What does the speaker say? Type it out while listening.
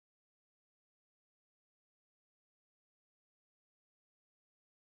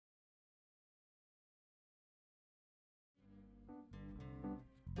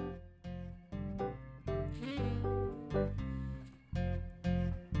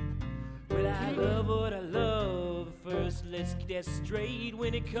love what I love. First, let's get that straight.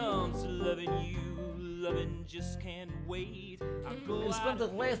 When it comes to loving you, loving just can't wait. I spent the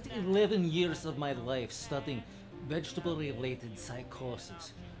last 11 years of my life studying vegetable-related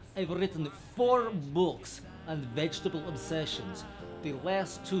psychosis. I've written 4 books on vegetable obsessions, the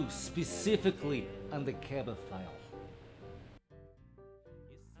last 2 specifically on the Cabbage file.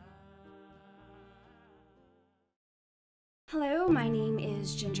 Hello, my name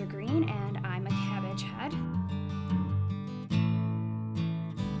is Ginger Green and I'm a cabbage head.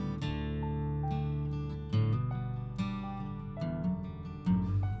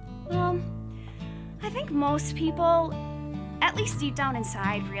 I think most people, at least deep down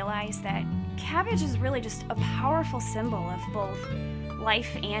inside, realize that cabbage is really just a powerful symbol of both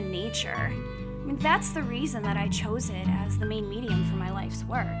life and nature. I mean, that's the reason that I chose it as the main medium for my life's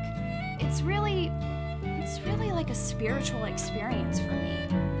work. It's really like a spiritual experience for me.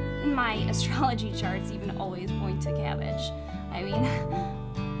 And my astrology charts even always point to cabbage. I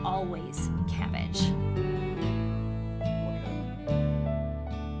mean, always cabbage.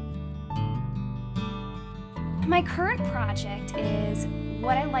 My current project is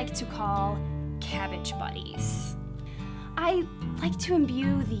what I like to call Cabbage Buddies. I like to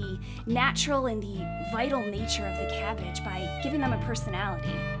imbue the natural and the vital nature of the cabbage by giving them a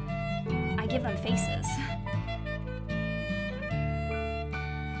personality. I give them faces.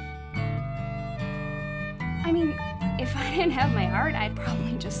 I mean, if I didn't have my heart, I'd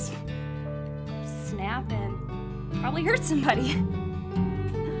probably just snap and probably hurt somebody.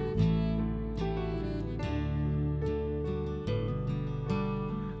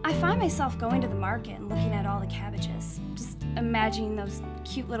 I find myself going to the market and looking at all the cabbages, just imagining those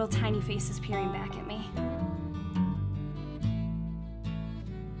cute little tiny faces peering back at me.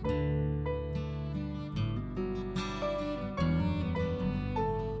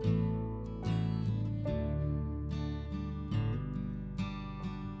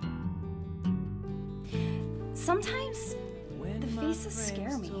 Sometimes the faces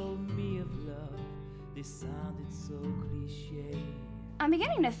scare me. I'm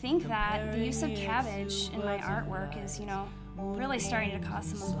beginning to think that the use of cabbage in my artwork is, really starting to cause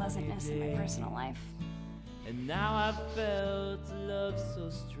some unpleasantness in my personal life. And now I felt love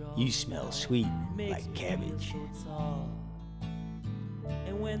so strong. You smell sweet, like cabbage.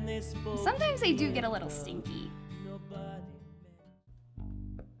 Sometimes they do get a little stinky.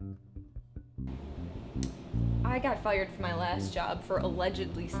 I got fired from my last job for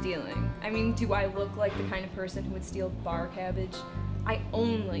allegedly stealing. I mean, do I look like the kind of person who would steal bar cabbage? I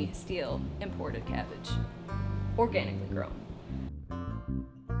only steal imported cabbage, organically grown.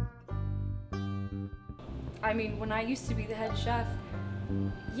 I mean, when I used to be the head chef,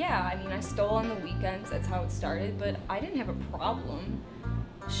 yeah, I mean, I stole on the weekends, that's how it started, but I didn't have a problem.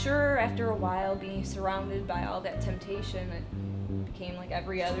 Sure, after a while, being surrounded by all that temptation, it became like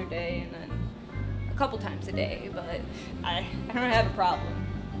every other day, and then a couple times a day, but I don't have a problem.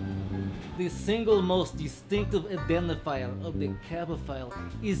 The single most distinctive identifier of the Cabbage file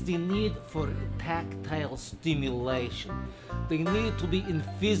is the need for tactile stimulation. They need to be in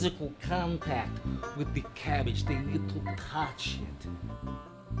physical contact with the cabbage. They need to touch it.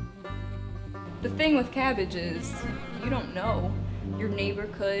 The thing with cabbage is, you don't know. Your neighbor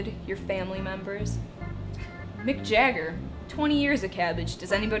could, your family members. Mick Jagger, 20 years of cabbage.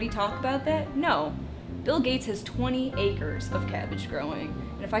 Does anybody talk about that? No. Bill Gates has 20 acres of cabbage growing,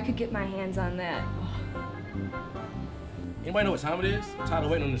 and if I could get my hands on that, Anybody know what time it is? I'm tired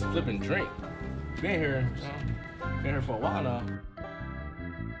of waiting on this flipping drink. Been here for a while now.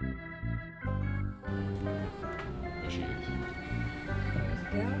 There she is.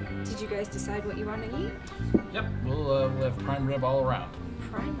 There you go. Did you guys decide what you want to eat? Yep, we'll have prime rib all around.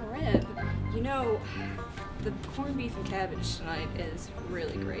 Prime rib? You know, the corned beef and cabbage tonight is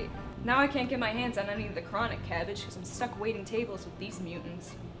really great. now I can't get my hands on any of the chronic cabbage because I'm stuck waiting tables with these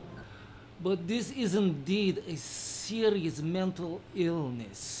mutants. But this is indeed a serious mental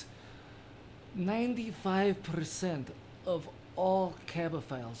illness. 95% of all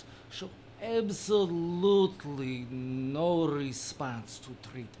cabophiles show absolutely no response to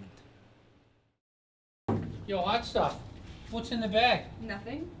treatment. Yo, hot stuff. What's in the bag?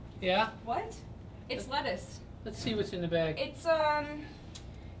 Nothing? Yeah? What? It's lettuce. Let's see what's in the bag. It's,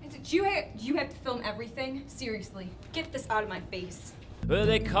 do you have to film everything? Seriously, get this out of my face. Well,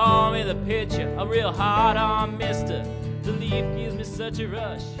 they call me the pitcher, a real hard-on mister. The leaf gives me such a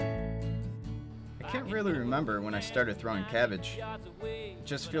rush. I can't really remember when I started throwing cabbage. It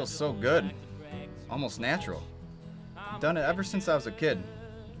just feels so good, almost natural. I've done it ever since I was a kid.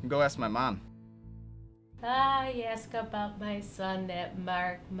 You can go ask my mom. Ah, you ask about my son,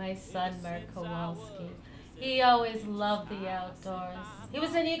 my son Mark Kowalski. He always loved the outdoors. He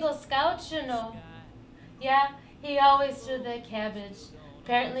was an Eagle Scout, you know. Yeah, he always threw the cabbage.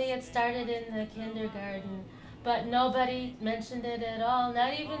 Apparently it started in the kindergarten, but nobody mentioned it at all,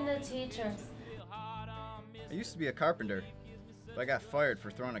 not even the teachers. I used to be a carpenter, but I got fired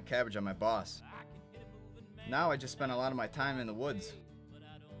for throwing a cabbage on my boss. Now I just spend a lot of my time in the woods.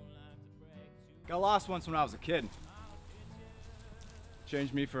 Got lost once when I was a kid.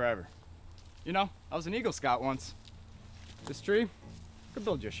 Changed me forever. You know, I was an Eagle Scout once. This tree could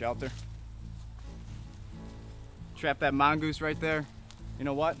build you a shelter. Trap that mongoose right there. You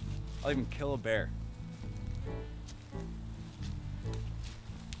know what? I'll even kill a bear.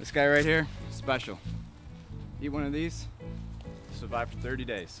 This guy right here, special. Eat one of these, survive for 30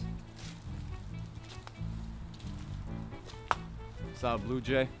 days. Saw a blue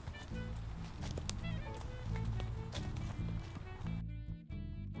jay.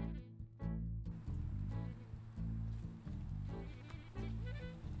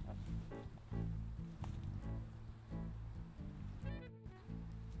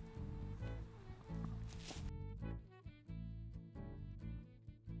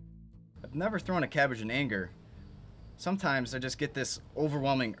 I've never thrown a cabbage in anger. Sometimes I just get this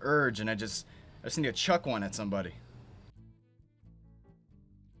overwhelming urge and I just need to chuck one at somebody.